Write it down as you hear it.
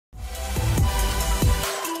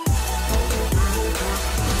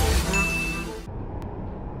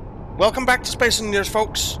Welcome back to Space Engineers,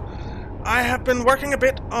 folks. I have been working a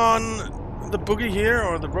bit on the Buggy here,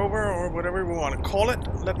 or the rover, or whatever we want to call it.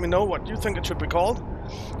 Let me know what you think it should be called.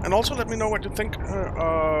 And also let me know what you think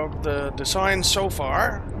of the design so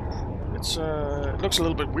far. It looks a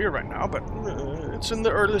little bit weird right now, but it's in the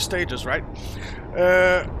early stages, right?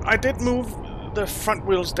 I did move the front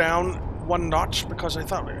wheels down one notch because I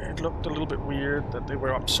thought it looked a little bit weird that they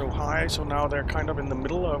were up so high, so now they're kind of in the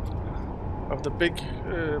middle of the big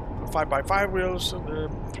 5x5 wheels. The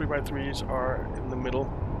 3x3s are in the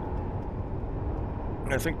middle.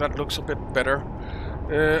 I think that looks a bit better.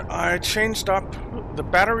 I changed up the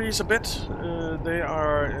batteries a bit. They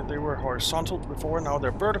were horizontal before, now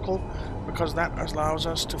they're vertical, because that allows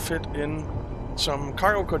us to fit in some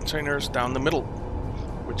cargo containers down the middle,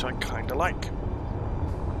 which I kinda like.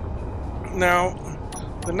 Now,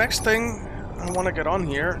 the next thing I want to get on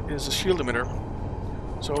here is a shield emitter.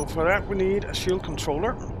 So for that we need a shield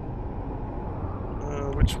controller,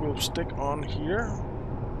 which will stick on here.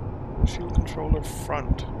 Shield controller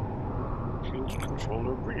front, shield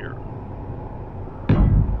controller rear.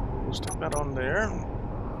 We'll stick that on there.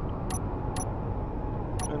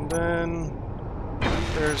 And then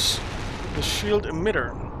there's the shield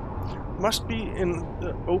emitter. Must be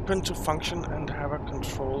open to function and have a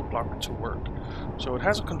control block to work. So it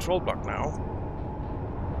has a control block now.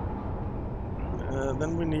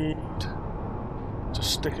 Then we need to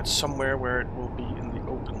stick it somewhere where it will be in the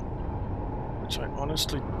open, which I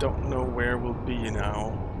honestly don't know where will be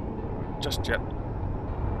now, just yet.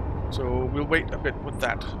 So we'll wait a bit with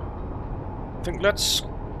that. I think let's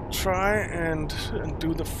try and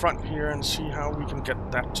do the front here and see how we can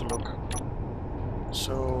get that to look.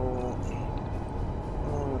 So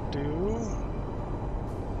I'll do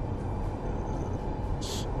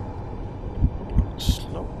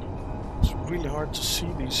slope. It's really hard to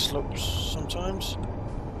see these slopes sometimes.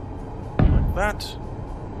 Like that.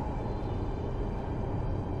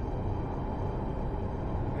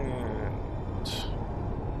 And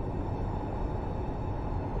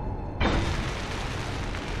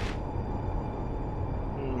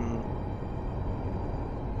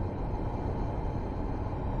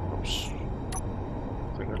oops.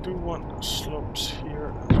 I think I do want slopes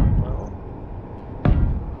here as well.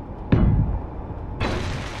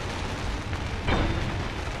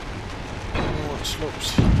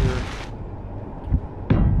 Slopes here.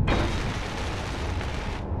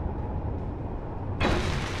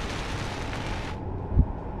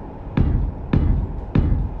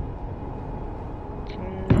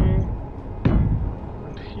 Okay.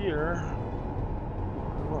 And here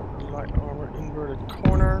we want the light armor inverted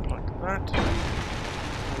corner like that.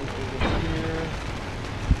 And over here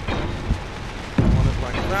I want it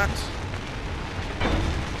like that.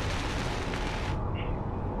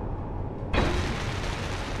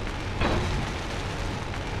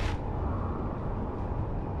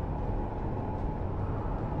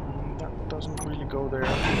 Doesn't really go there.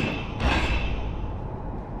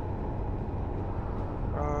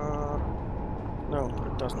 No,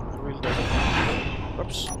 it doesn't. It really doesn't.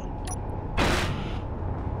 Oops.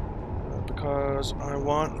 Because I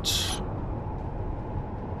want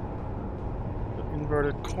the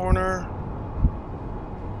inverted corner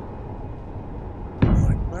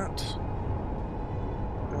like that,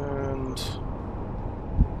 and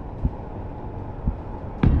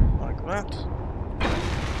like that.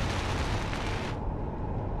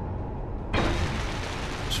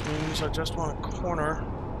 Which means I just want a corner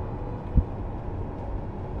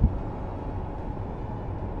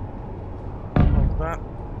like that.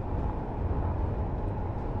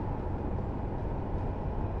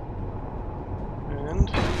 And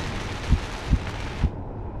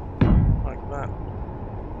like that.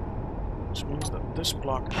 Which means that this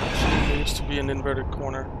block actually needs to be an inverted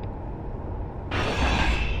corner.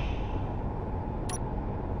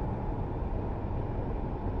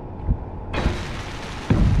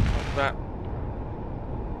 That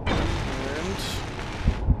and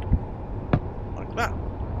like that.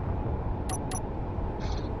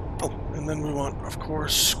 Oh, and then we want, of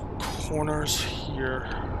course, corners here.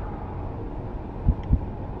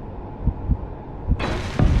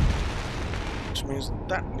 Which means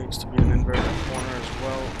that needs to be an inverted corner as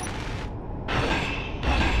well.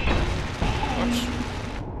 Oops.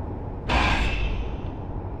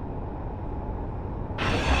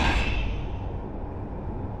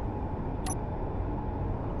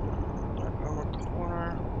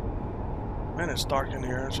 Man, it's dark in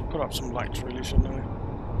here. I should put up some lights, really, shouldn't I?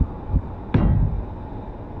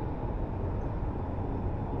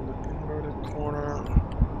 The inverted corner.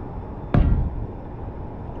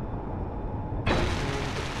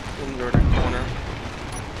 And inverted corner.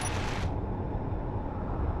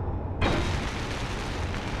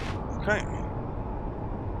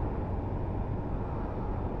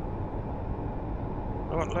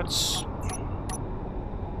 Oh, let's...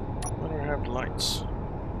 Better have lights.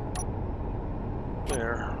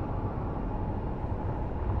 There.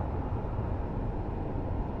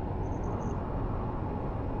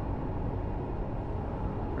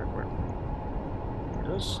 Where it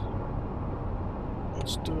is.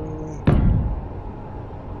 Let's do...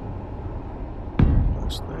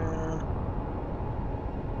 That's there.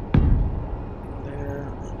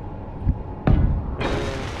 There.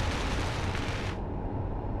 There.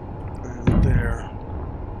 And there.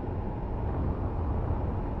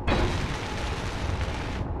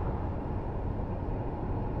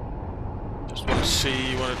 Just want to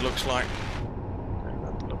see what it looks like. Okay,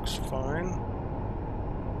 that looks fine.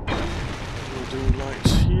 We'll do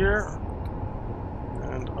lights here.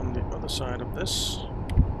 And on the other side of this.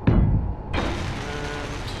 And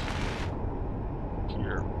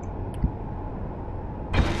here.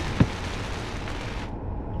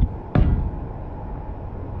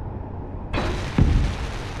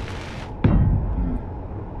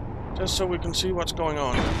 Just so we can see what's going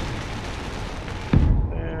on.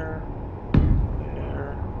 There.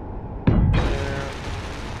 There. There.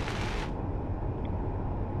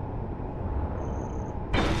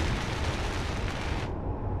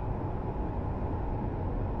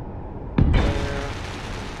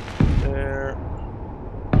 There,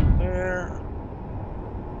 there,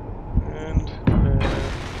 and there,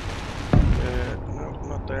 there. No,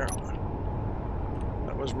 not there.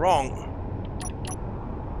 That was wrong.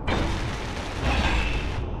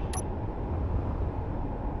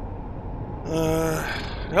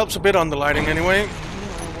 It helps a bit on the lighting anyway.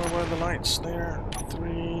 Where were the lights? There, 3.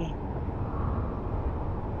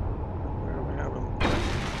 Where do we have them?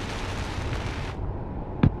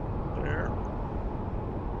 There.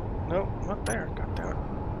 No, not there. God damn it.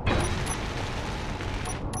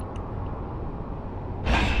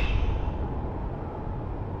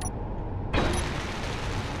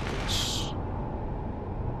 Yes.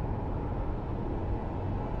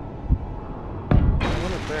 I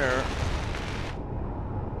want it there.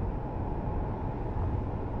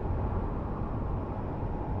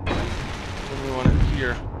 Then we want it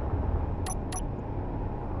here.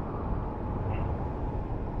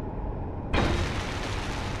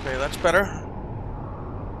 Okay, that's better.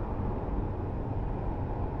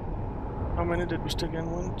 How many did we stick in?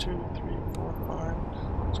 1, 2, 3, 4,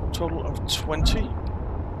 5. So a total of 20.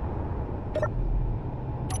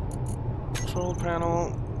 Control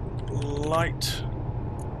panel, light.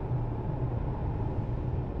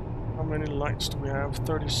 How many lights do we have?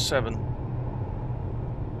 37.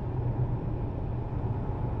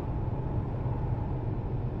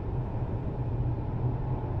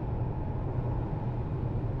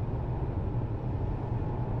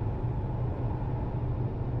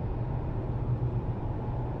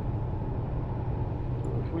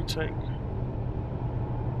 Take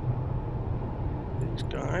these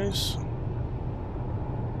guys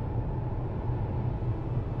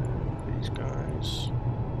and these guys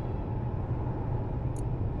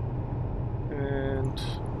and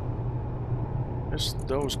just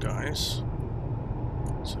those guys.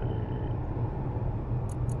 Let's see,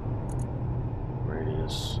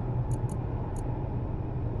 radius.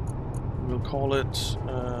 We'll call it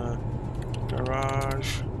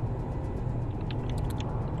garage.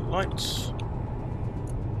 Lights.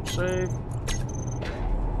 Save.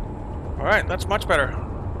 Alright, that's much better.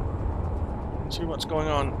 Let's see what's going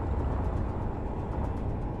on.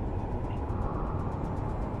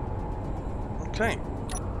 Okay.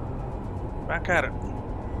 Back at it.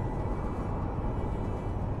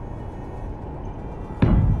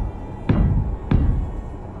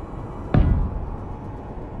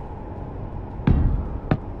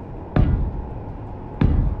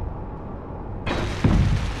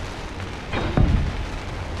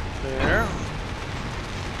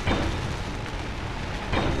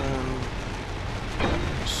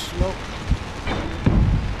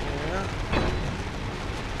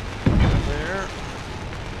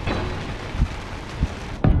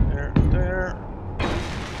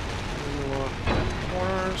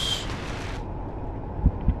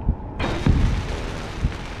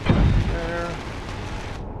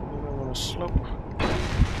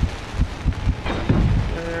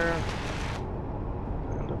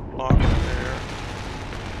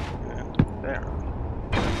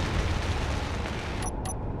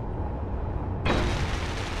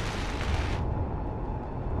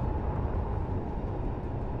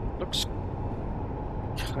 Looks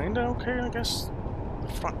kinda okay, I guess. The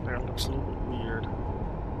front there looks a little bit weird.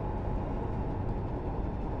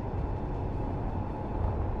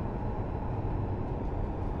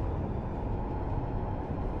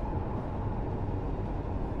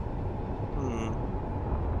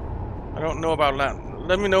 don't know about that.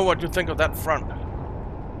 Let me know what you think of that front.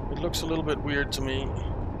 It looks a little bit weird to me.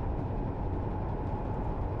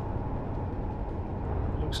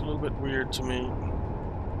 It looks a little bit weird to me.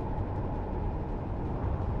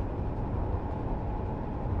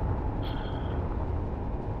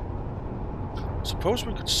 Suppose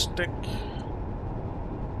we could stick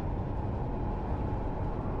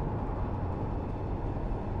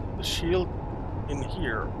the shield in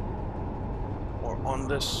here or on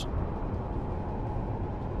this.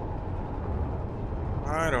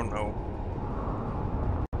 I don't know.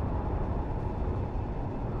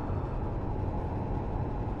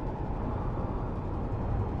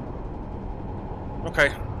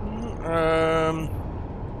 Okay.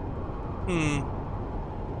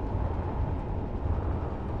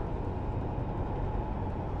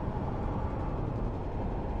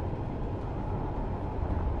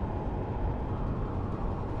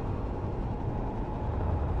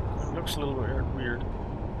 Looks a little weird.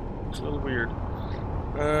 Looks a little weird.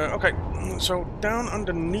 Okay, so down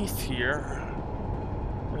underneath here,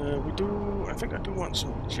 I think I do want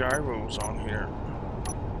some gyros on here.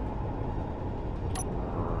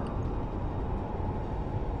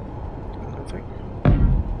 And I think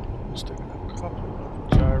I'll stick a couple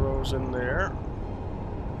of gyros in there.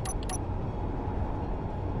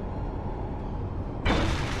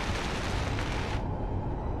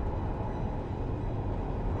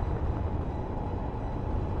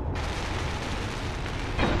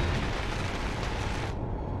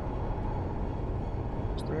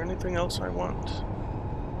 Anything else I want?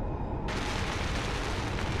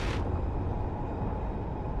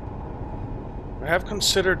 I have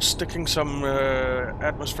considered sticking some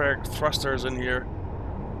atmospheric thrusters in here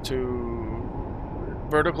to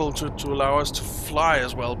vertical to allow us to fly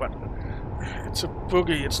as well, but it's a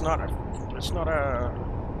buggy. It's not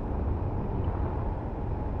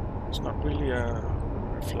really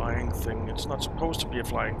a flying thing. It's not supposed to be a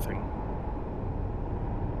flying thing.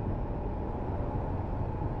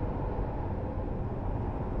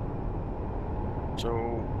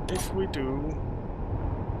 So if we do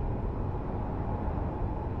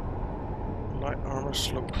light armor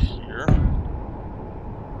slope here,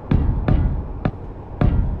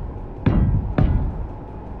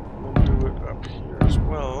 we'll do it up here as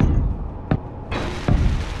well.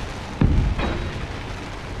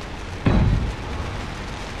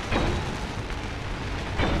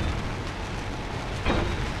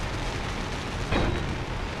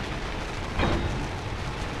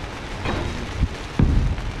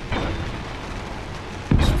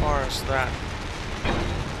 That.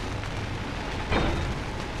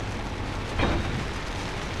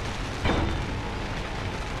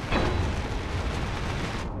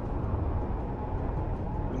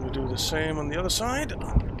 And we do the same on the other side.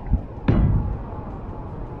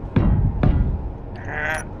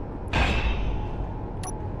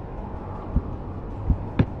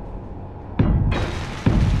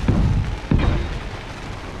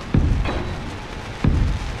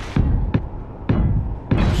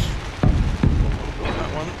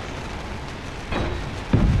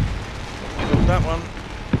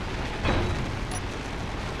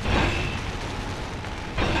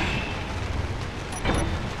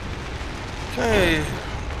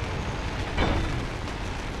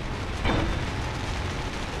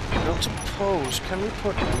 Can we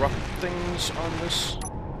put rock things on this?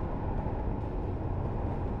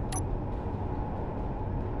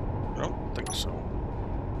 I don't think so.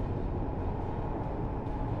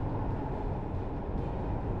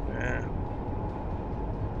 Yeah.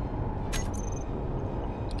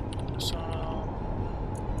 Missile.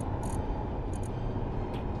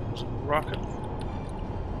 There's a rocket.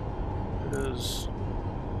 It is.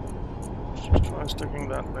 Just try sticking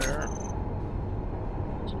that there.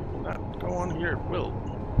 Go on here, it will.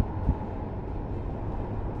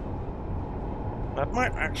 That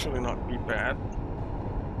might actually not be bad.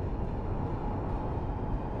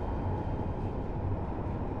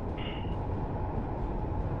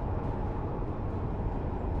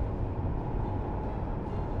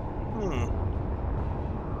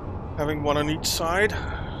 Having one on each side,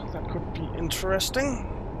 that could be interesting.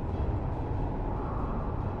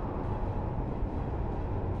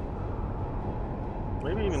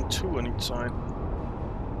 Maybe even two on each side.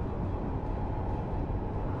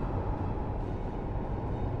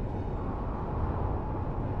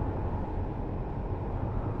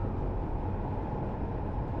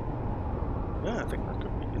 Yeah, I think that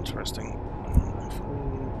could be interesting. If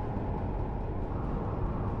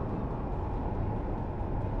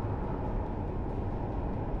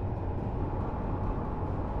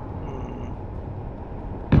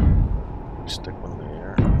we stick one there.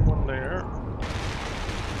 there, one there.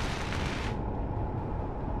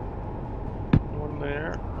 One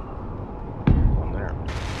there. One there.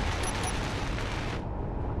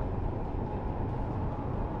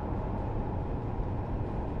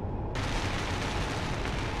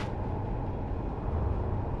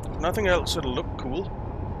 If nothing else, it'll look cool.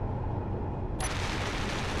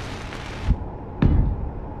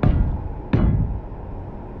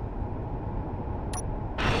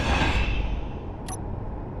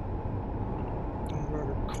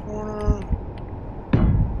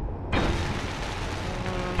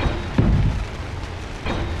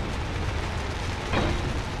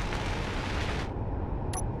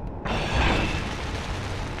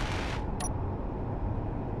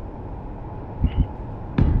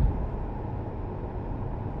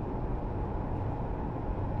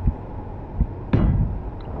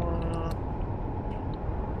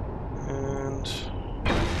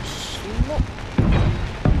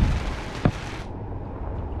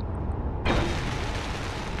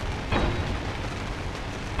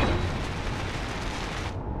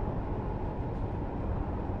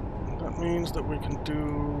 Means that we can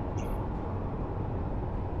do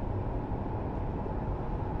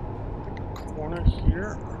a corner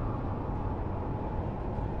here.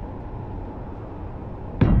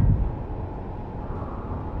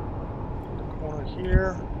 A corner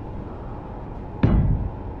here.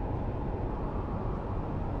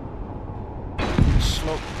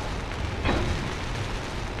 Slope.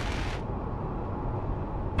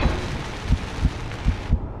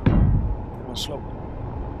 And a slope.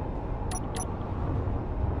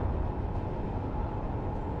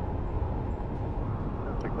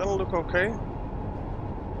 That'll look okay.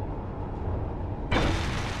 I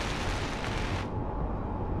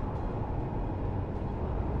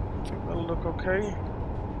think that'll look okay.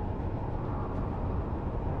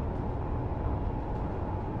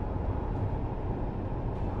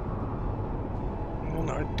 And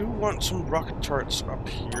I do want some rocket turrets up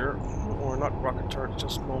here. Or not rocket turrets,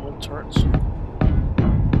 just normal turrets.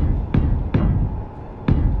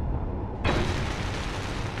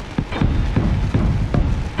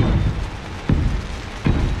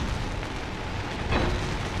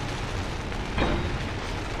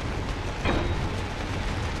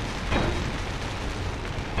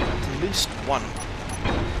 One.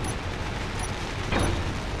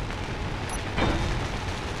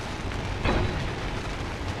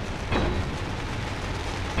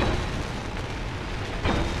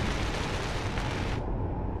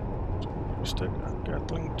 Stick a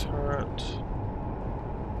Gatling turret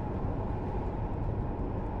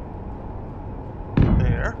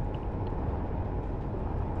there.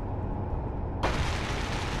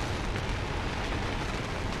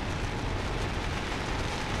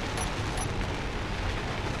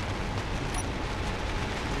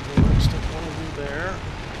 There.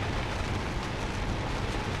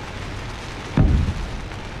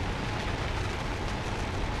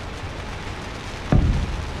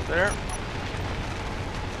 There.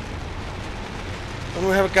 And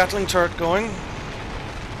we have a Gatling turret going.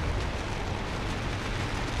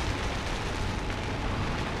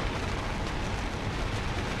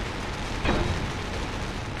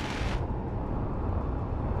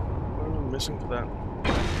 What are we missing for that?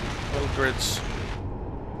 Little grids.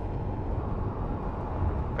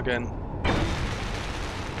 Again.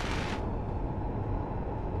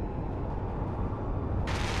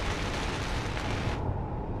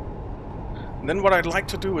 And then what I'd like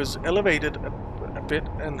to do is elevate it a bit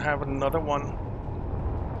and have another one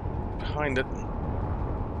behind it.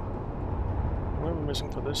 What are we missing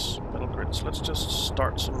for this? Metal grids. Let's just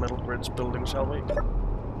start some metal grids building, shall we?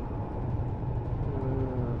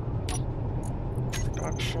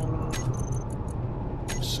 Production.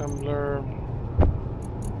 Assembler.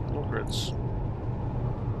 Grids.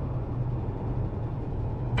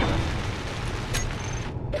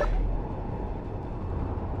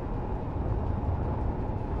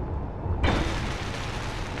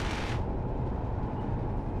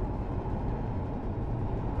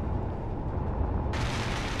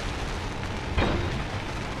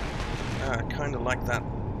 I kind of like that.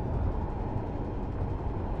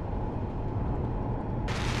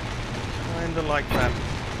 Kind of like that.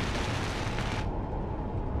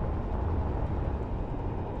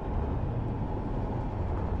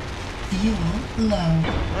 Fuel low.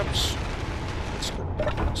 Oops. Let's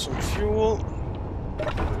get some fuel.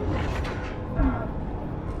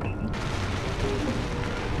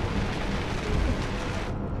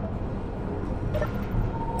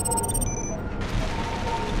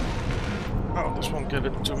 Oh, this won't give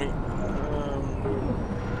it to me.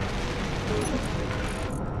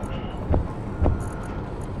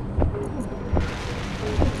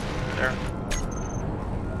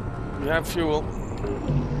 have fuel.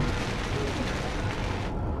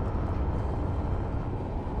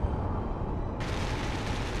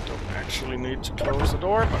 Don't actually need to close the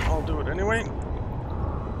door, but I'll do it anyway.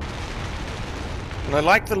 And I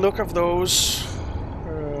like the look of those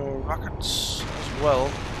rockets as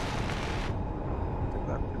well. I think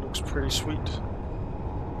that it looks pretty sweet.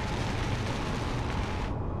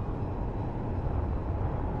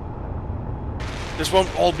 This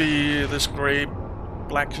won't all be this grey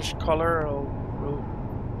blackish color. We'll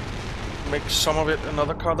make some of it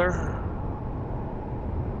another color.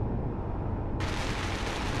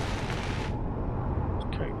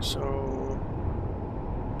 Okay, so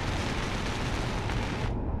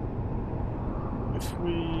if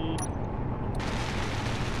we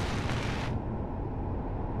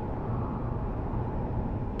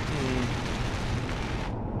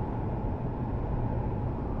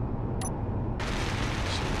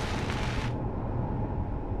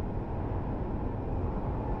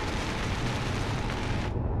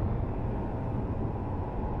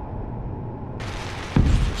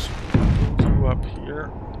up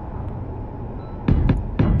here.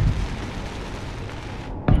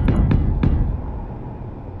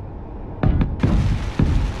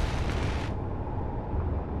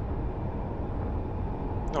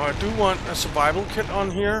 Now I do want a survival kit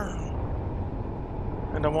on here,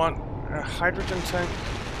 and I want a hydrogen tank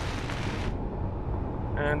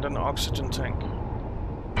and an oxygen tank.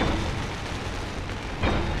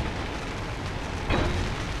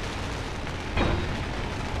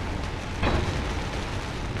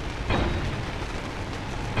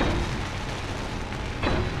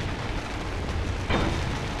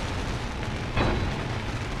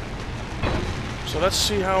 So let's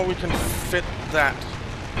see how we can fit that.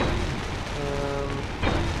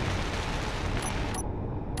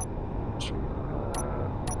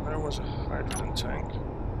 There was a hydrogen tank.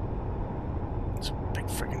 It's a big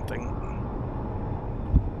freaking thing.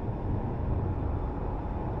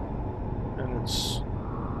 And it's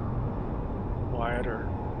wider.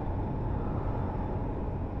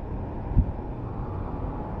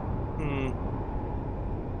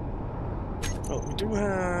 Well, we do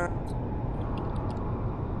have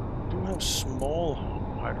small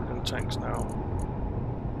hydrogen tanks now.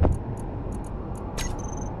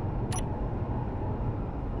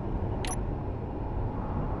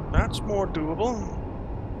 That's more doable.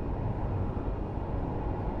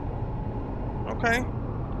 Okay.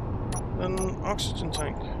 Then oxygen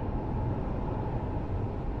tank.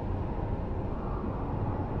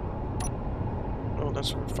 Oh,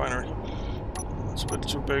 that's a refinery. That's a bit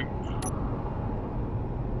too big.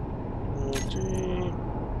 G.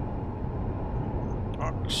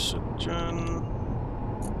 Oxygen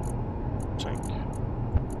tank.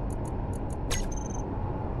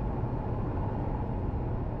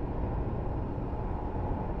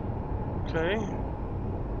 Okay.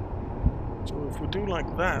 So if we do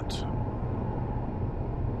like that,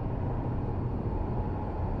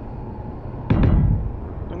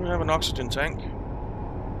 then we have an oxygen tank.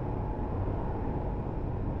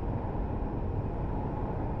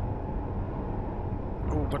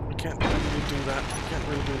 Oh, but we can't really do that. We can't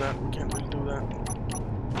really do that. We can't really do that.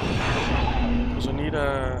 Because I need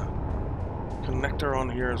a connector on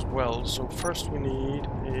here as well. So first we need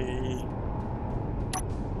a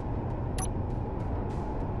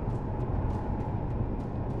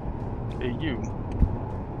U.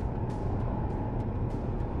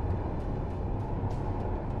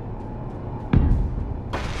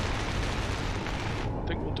 I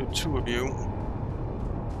think we'll do 2 of you.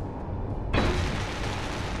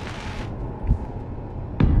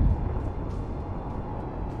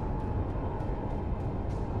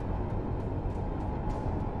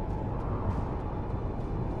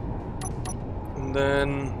 And then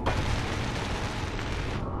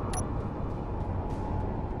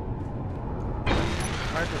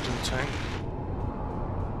hydrogen tank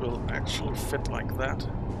will actually fit like that.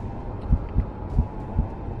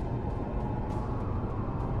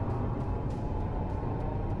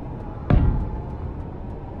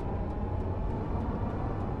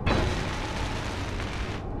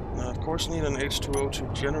 Now, of course, need an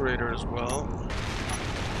H2O2 generator as well.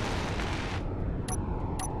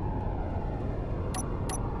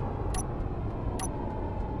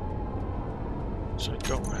 Which I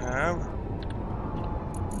don't have.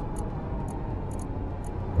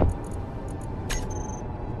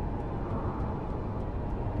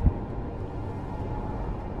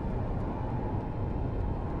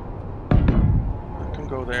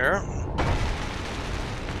 Go there.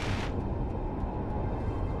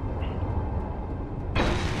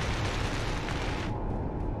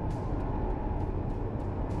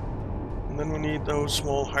 need those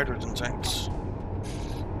small hydrogen tanks.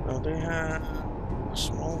 They have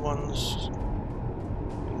small ones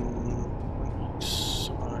on each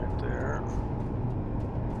side there.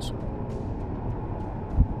 So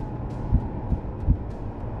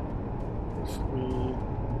if we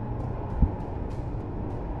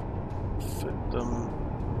fit them,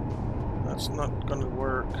 that's not gonna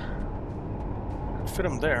work. I could fit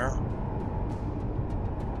them there.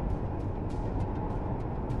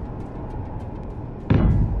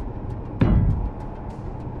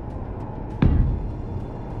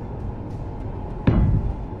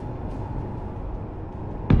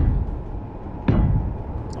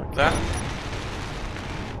 That.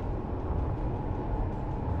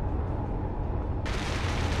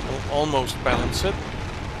 We'll almost balance it.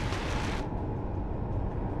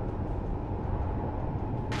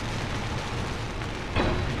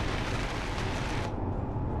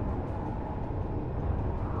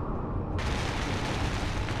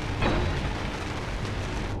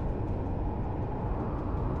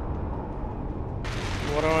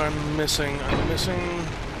 What am I missing? I'm missing...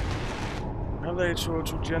 I have the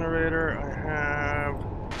H2O2 generator, I have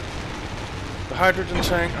the hydrogen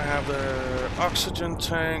tank, I have the oxygen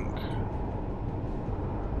tank.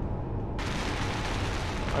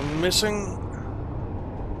 I'm missing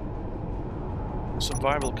a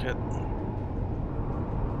survival kit.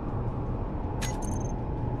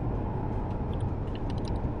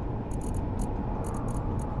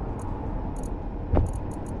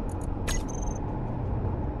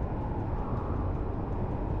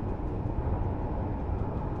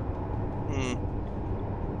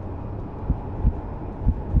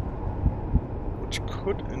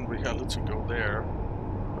 Could in reality go there,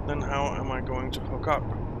 but then how am I going to hook up?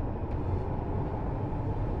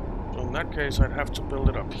 So in that case I'd have to build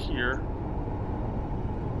it up here,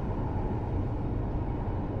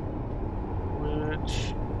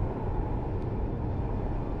 which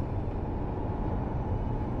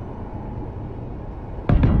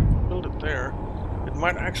build it there. It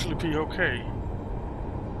might actually be okay.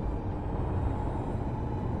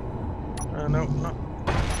 No, not.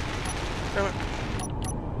 Damn it.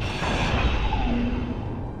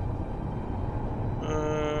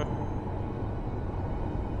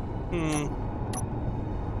 It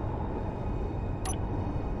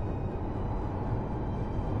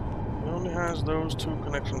only has those two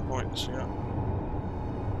connection points, yeah.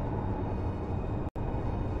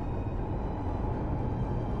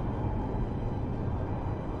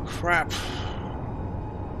 Crap.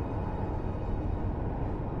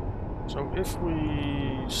 So if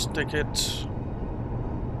we stick it...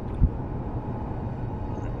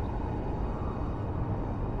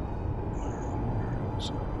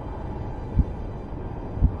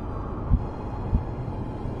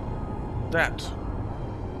 that.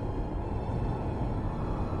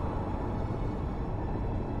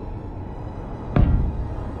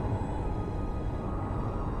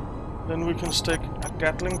 Then we can stick a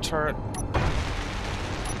Gatling turret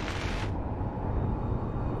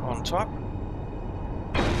on top.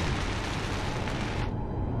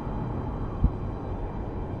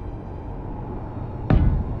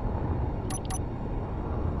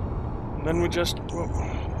 And then we just... well,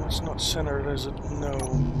 that's not centered, is it? No.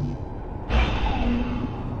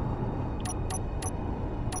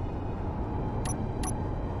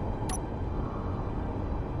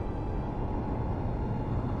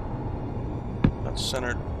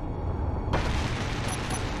 Centered.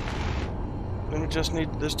 Then we just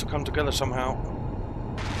need this to come together somehow.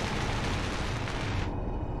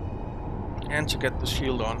 And to get the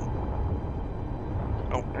shield on.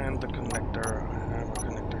 Oh, and the connector. I have a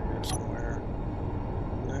connector here somewhere.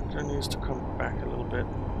 The connector needs to come back a little bit.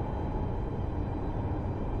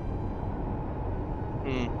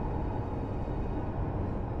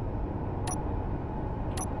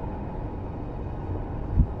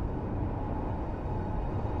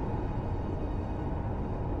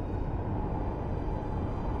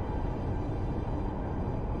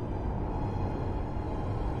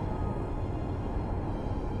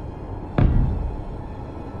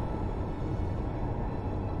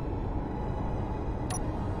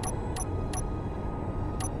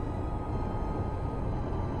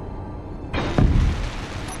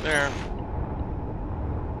 There.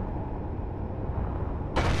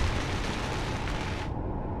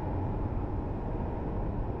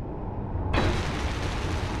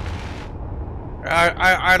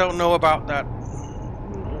 I don't know about that.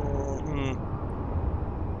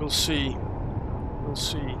 We'll see. We'll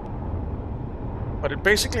see. But it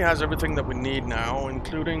basically has everything that we need now,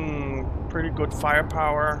 including pretty good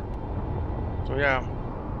firepower. So yeah.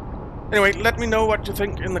 Anyway, let me know what you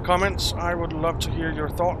think in the comments. I would love to hear your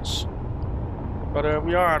thoughts. But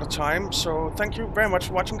we are out of time, so thank you very much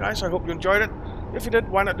for watching, guys. I hope you enjoyed it. If you did,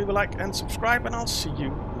 why not leave a like and subscribe, and I'll see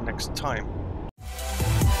you next time.